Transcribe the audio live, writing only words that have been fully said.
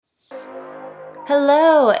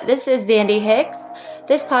Hello, this is Zandy Hicks.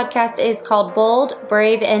 This podcast is called Bold,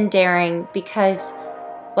 Brave, and Daring because,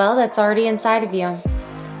 well, that's already inside of you.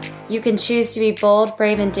 You can choose to be bold,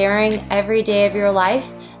 brave, and daring every day of your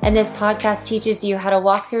life, and this podcast teaches you how to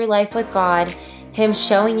walk through life with God, Him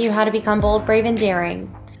showing you how to become bold, brave, and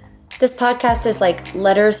daring. This podcast is like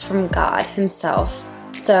letters from God Himself,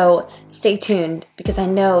 so stay tuned because I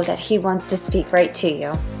know that He wants to speak right to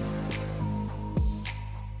you.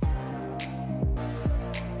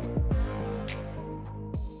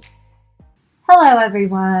 Hello,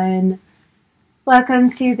 everyone. Welcome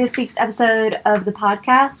to this week's episode of the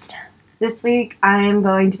podcast. This week, I am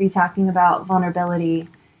going to be talking about vulnerability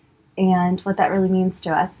and what that really means to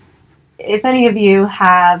us. If any of you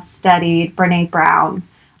have studied Brené Brown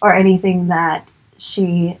or anything that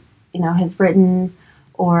she, has written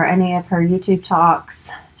or any of her YouTube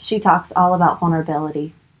talks, she talks all about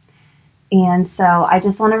vulnerability. And so I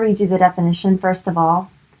just want to read you the definition first of all.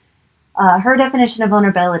 Her definition of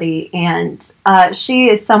vulnerability, and she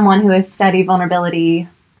is someone who has studied vulnerability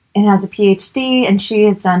and has a PhD, and she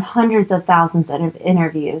has done hundreds of thousands of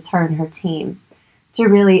interviews, her and her team, to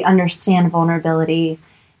really understand vulnerability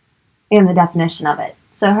and the definition of it.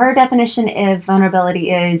 So her definition of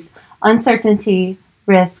vulnerability is uncertainty,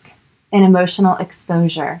 risk, and emotional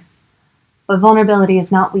exposure. But vulnerability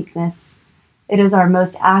is not weakness. It is our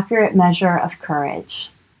most accurate measure of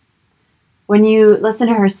courage. When you listen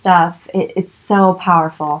to her stuff, it's so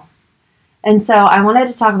powerful. And so I wanted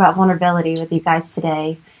to talk about vulnerability with you guys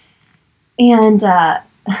today. And I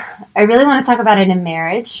really want to talk about it in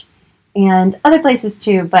marriage and other places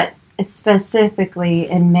too, but specifically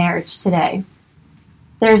in marriage today.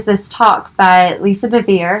 There's this talk by Lisa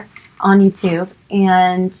Bevere on YouTube,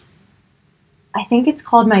 and I think it's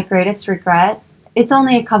called My Greatest Regret. It's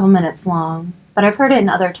only a couple minutes long, but I've heard it in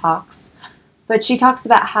other talks. But she talks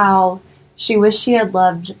about how she wished she had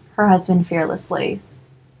loved her husband fearlessly.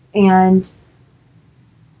 And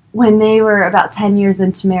when they were about 10 years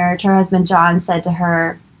into marriage, her husband John said to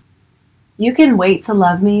her, "You can wait to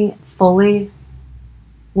love me fully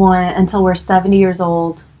until we're 70 years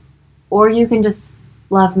old, or you can just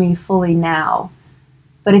love me fully now.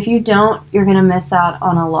 But if you don't, you're going to miss out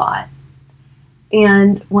on a lot."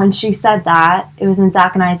 And when she said that, it was in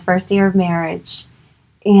Zach and I's first year of marriage.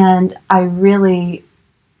 And I really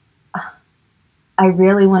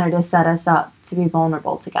wanted to set us up to be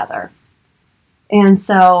vulnerable together. And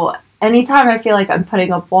so anytime I feel like I'm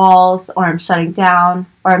putting up walls or I'm shutting down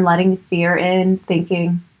or I'm letting fear in,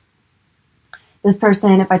 thinking, this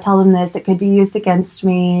person, if I tell them this, it could be used against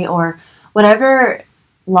me, or whatever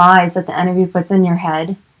lies that the enemy puts in your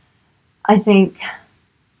head, I think,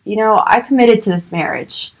 I committed to this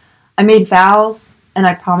marriage. I made vows and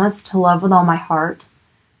I promised to love with all my heart.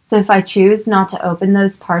 So if I choose not to open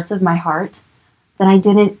those parts of my heart, then I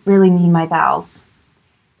didn't really mean my vows.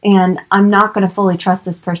 And I'm not going to fully trust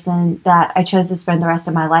this person that I chose to spend the rest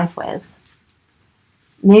of my life with.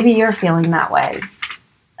 Maybe you're feeling that way.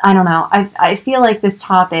 I don't know. I feel like this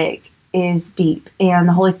topic is deep, and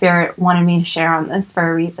the Holy Spirit wanted me to share on this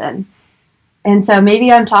for a reason. And so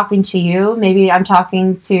maybe I'm talking to you. Maybe I'm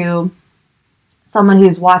talking to someone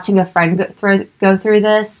who's watching a friend go through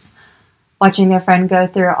this, watching their friend go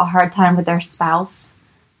through a hard time with their spouse.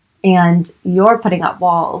 And you're putting up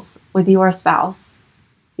walls with your spouse.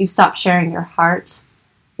 You've stopped sharing your heart,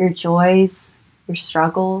 your joys, your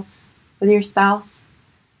struggles with your spouse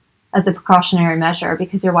as a precautionary measure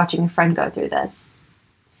because you're watching a friend go through this.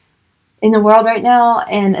 In the world right now,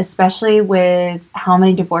 and especially with how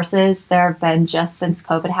many divorces there have been just since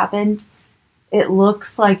COVID happened, it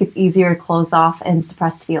looks like it's easier to close off and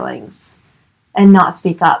suppress feelings and not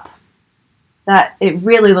speak up. That it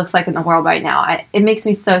really looks like in the world right now. It makes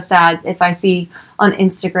me so sad if I see on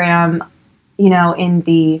Instagram,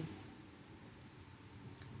 in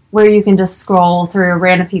where you can just scroll through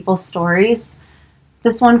random people's stories.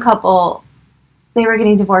 This one couple, they were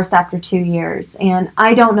getting divorced after 2 years, and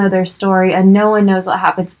I don't know their story, and no one knows what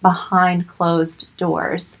happens behind closed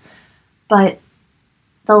doors. But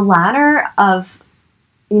the ladder of,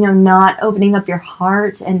 not opening up your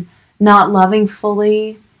heart and not loving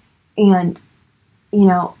fully and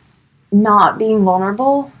not being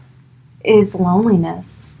vulnerable is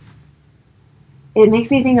loneliness. It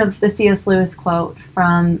makes me think of the C.S. Lewis quote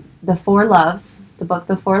from The Four Loves, the book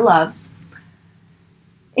The Four Loves.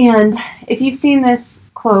 And if you've seen this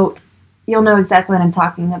quote, you'll know exactly what I'm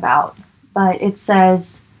talking about. But it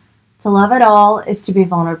says, "To love at all is to be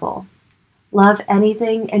vulnerable. Love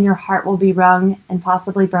anything and your heart will be wrung and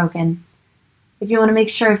possibly broken. If you want to make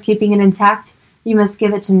sure of keeping it intact, you must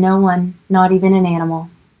give it to no one, not even an animal.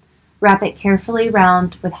 Wrap it carefully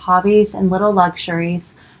round with hobbies and little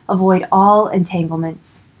luxuries. Avoid all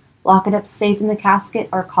entanglements. Lock it up safe in the casket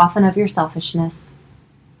or coffin of your selfishness.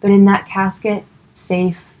 But in that casket,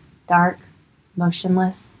 safe, dark,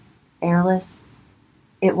 motionless, airless,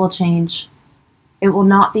 it will change. It will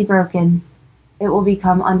not be broken. It will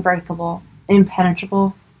become unbreakable,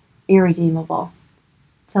 impenetrable, irredeemable.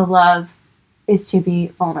 To love is to be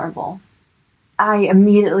vulnerable. I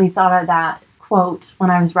immediately thought of that quote when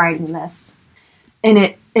I was writing this. And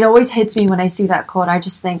it always hits me when I see that quote. I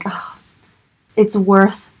just think, oh, it's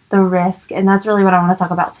worth the risk. And that's really what I want to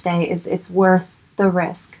talk about today, is it's worth the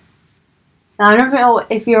risk. Now, I don't know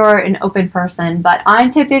if you're an open person, but I'm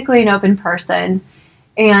typically an open person.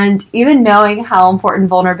 And even knowing how important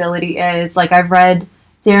vulnerability is, like I've read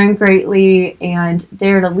Daring Greatly and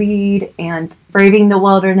Dare to Lead and Braving the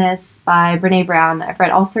Wilderness by Brené Brown. I've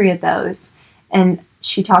read all three of those. And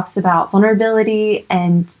she talks about vulnerability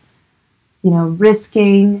and,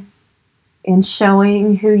 risking and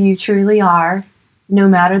showing who you truly are, no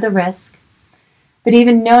matter the risk. But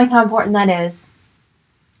even knowing how important that is,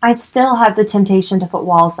 I still have the temptation to put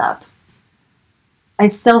walls up. I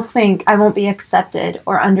still think I won't be accepted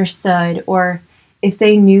or understood, or if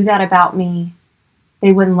they knew that about me,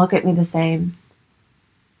 they wouldn't look at me the same.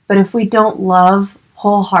 But if we don't love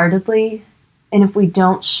wholeheartedly, and if we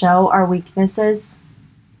don't show our weaknesses,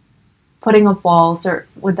 putting up walls or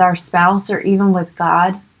with our spouse or even with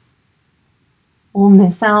God, we'll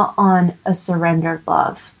miss out on a surrendered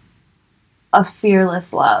love, a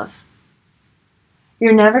fearless love.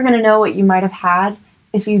 You're never going to know what you might have had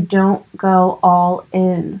if you don't go all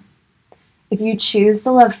in. If you choose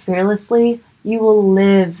to love fearlessly, you will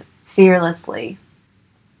live fearlessly.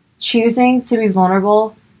 Choosing to be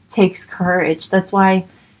vulnerable takes courage. That's why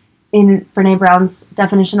in Brené Brown's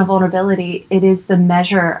definition of vulnerability, it is the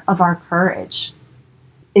measure of our courage.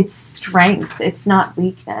 It's strength. It's not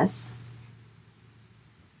weakness.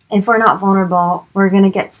 If we're not vulnerable, we're going to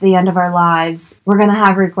get to the end of our lives. We're going to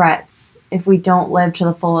have regrets if we don't live to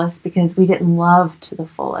the fullest because we didn't love to the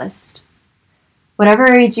fullest. Whatever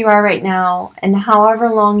age you are right now, and however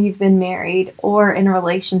long you've been married or in a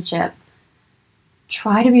relationship,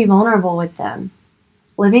 try to be vulnerable with them.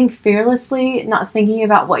 Living fearlessly, not thinking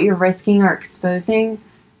about what you're risking or exposing,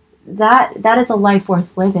 that is a life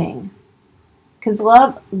worth living. Because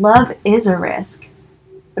love is a risk,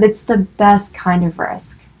 but it's the best kind of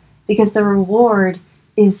risk because the reward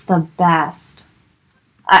is the best.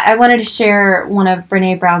 I wanted to share one of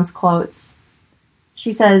Brené Brown's quotes.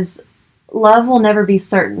 She says, "Love will never be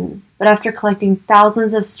certain, but after collecting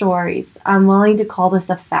thousands of stories, I'm willing to call this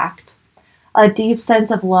a fact. A deep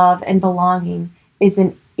sense of love and belonging is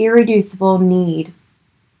an irreducible need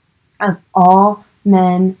of all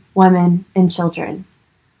men, women, and children.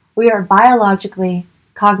 We are biologically,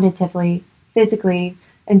 cognitively, physically,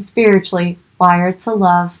 and spiritually wired to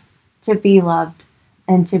love, to be loved,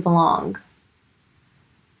 and to belong."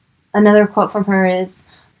 Another quote from her is,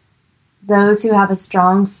 "Those who have a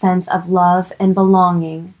strong sense of love and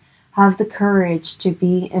belonging have the courage to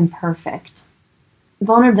be imperfect."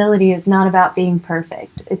 Vulnerability is not about being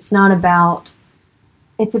perfect. It's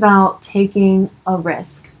about taking a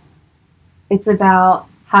risk. It's about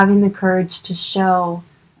having the courage to show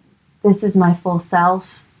this is my full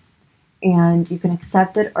self and you can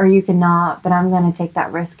accept it or you cannot, but I'm going to take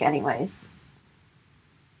that risk anyways.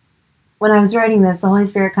 When I was writing this, the Holy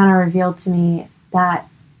Spirit kind of revealed to me that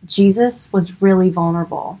Jesus was really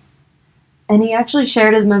vulnerable. And he actually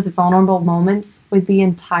shared his most vulnerable moments with the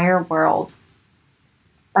entire world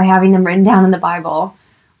by having them written down in the Bible.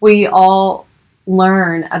 We all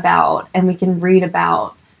learn about and we can read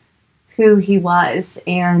about who he was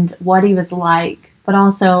and what he was like, but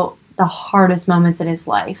also the hardest moments in his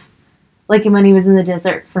life. Like when he was in the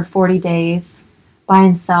desert for 40 days by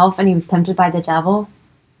himself and he was tempted by the devil.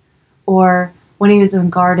 Or when he was in the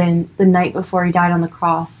garden the night before he died on the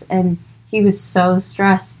cross and he was so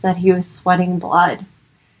stressed that he was sweating blood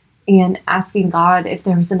and asking God if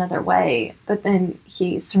there was another way. But then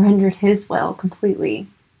he surrendered his will completely.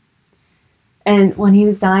 And when he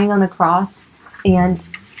was dying on the cross and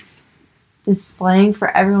displaying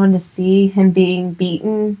for everyone to see him being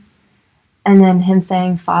beaten and then him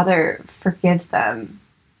saying, "Father, forgive them,"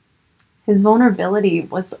 his vulnerability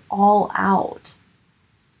was all out.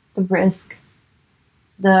 The risk,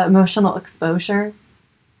 the emotional exposure.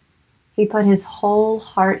 He put his whole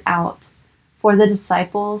heart out for the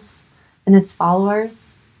disciples and his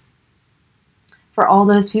followers, for all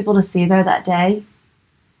those people to see there that day,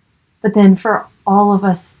 but then for all of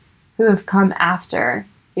us who have come after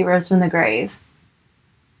he rose from the grave.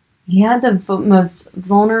 He had the most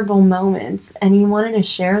vulnerable moments, and he wanted to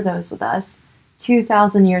share those with us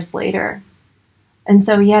 2,000 years later. And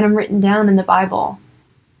so he had them written down in the Bible.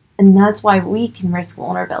 And that's why we can risk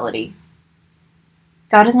vulnerability.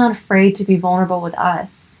 God is not afraid to be vulnerable with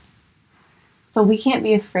us. So we can't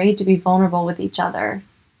be afraid to be vulnerable with each other.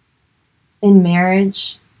 In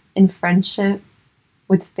marriage, in friendship,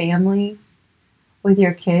 with family, with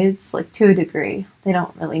your kids, like to a degree. They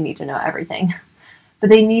don't really need to know everything. But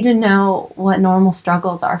they need to know what normal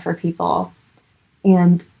struggles are for people.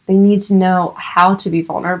 And they need to know how to be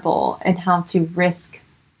vulnerable and how to risk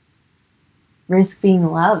being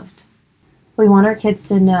loved. We want our kids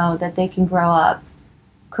to know that they can grow up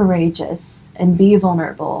courageous and be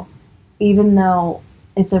vulnerable, even though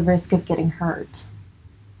it's a risk of getting hurt.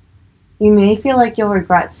 You may feel like you'll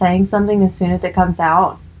regret saying something as soon as it comes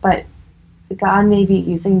out, but God may be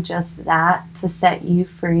using just that to set you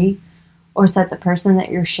free or set the person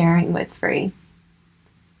that you're sharing with free.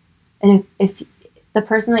 And if the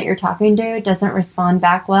person that you're talking to doesn't respond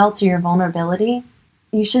back well to your vulnerability,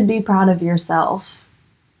 you should be proud of yourself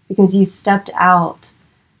because you stepped out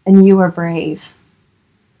and you were brave.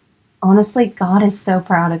 Honestly, God is so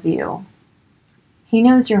proud of you. He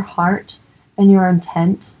knows your heart and your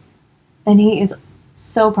intent, and He is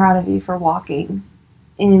so proud of you for walking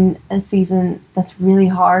in a season that's really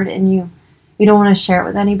hard, and you don't want to share it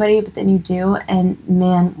with anybody, but then you do, and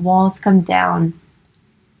man, walls come down.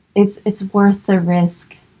 It's worth the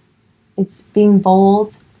risk. It's being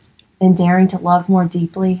bold and daring to love more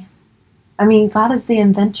deeply. I mean, God is the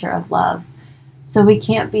inventor of love, so we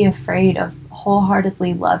can't be afraid of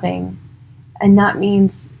wholeheartedly loving, and that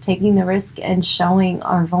means taking the risk and showing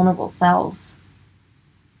our vulnerable selves.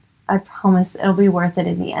 I promise it'll be worth it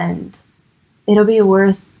in the end. It'll be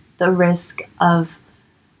worth the risk of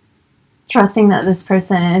trusting that this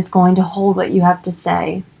person is going to hold what you have to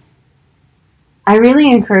say. I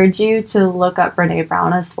really encourage you to look up Brené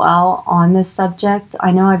Brown as well on this subject.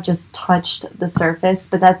 I know I've just touched the surface,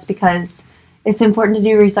 but that's because it's important to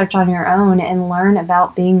do research on your own and learn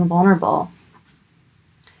about being vulnerable.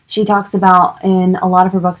 She talks about, in a lot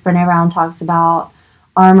of her books, Brené Brown talks about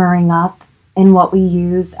armoring up and what we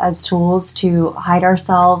use as tools to hide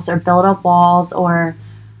ourselves or build up walls or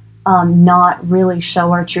not really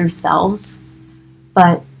show our true selves.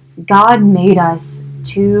 But God made us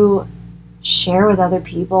to share with other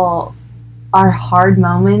people our hard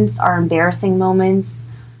moments, our embarrassing moments,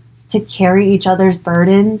 to carry each other's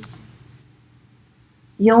burdens.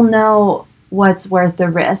 You'll know what's worth the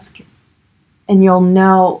risk, and you'll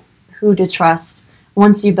know who to trust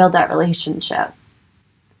once you build that relationship.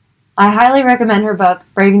 I highly recommend her book,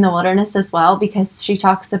 Braving the Wilderness, as well, because she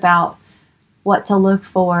talks about what to look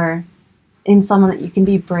for in someone that you can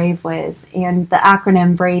be brave with. And the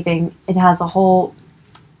acronym BRAVING, it has a whole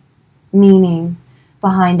meaning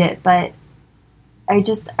behind it. But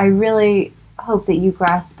I really hope that you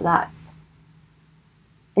grasp that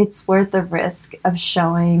it's worth the risk of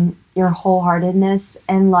showing your wholeheartedness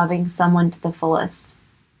and loving someone to the fullest,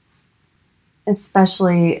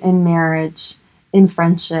 especially in marriage, in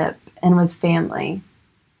friendship, and with family.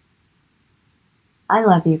 I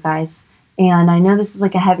love you guys. And I know this is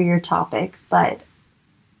like a heavier topic, but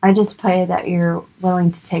I just pray that you're willing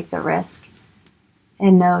to take the risk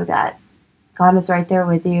and know that God is right there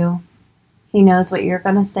with you. He knows what you're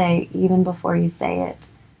going to say even before you say it.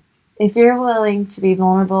 If you're willing to be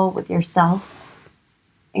vulnerable with yourself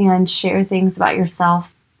and share things about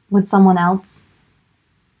yourself with someone else,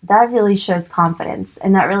 that really shows confidence,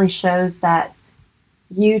 and that really shows that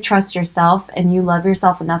you trust yourself and you love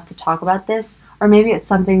yourself enough to talk about this. Or maybe it's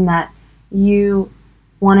something that you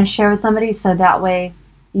want to share with somebody so that way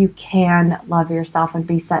you can love yourself and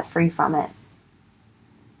be set free from it.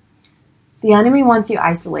 The enemy wants you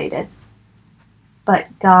isolated, but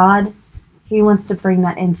God, He wants to bring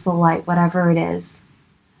that into the light, whatever it is.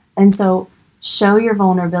 And so show your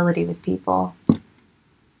vulnerability with people.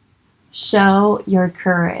 Show your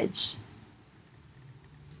courage.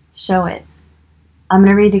 Show it. I'm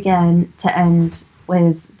going to read again to end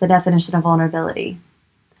with the definition of vulnerability.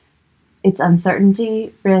 It's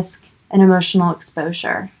uncertainty, risk, and emotional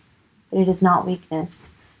exposure. But it is not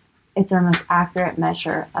weakness. It's our most accurate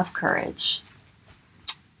measure of courage.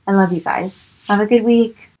 I love you guys. Have a good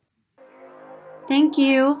week. Thank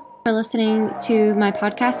you for listening to my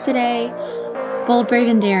podcast today. Bold, Brave,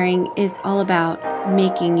 and Daring is all about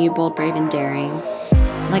making you bold, brave, and daring.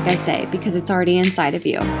 Like I say, because it's already inside of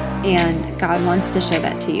you, and God wants to show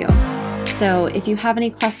that to you. So if you have any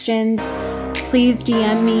questions, please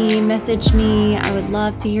DM me, message me. I would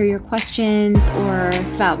love to hear your questions or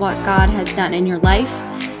about what God has done in your life.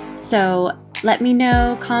 So Let me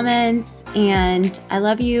know, comments, and I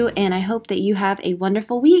love you, and I hope that you have a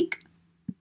wonderful week.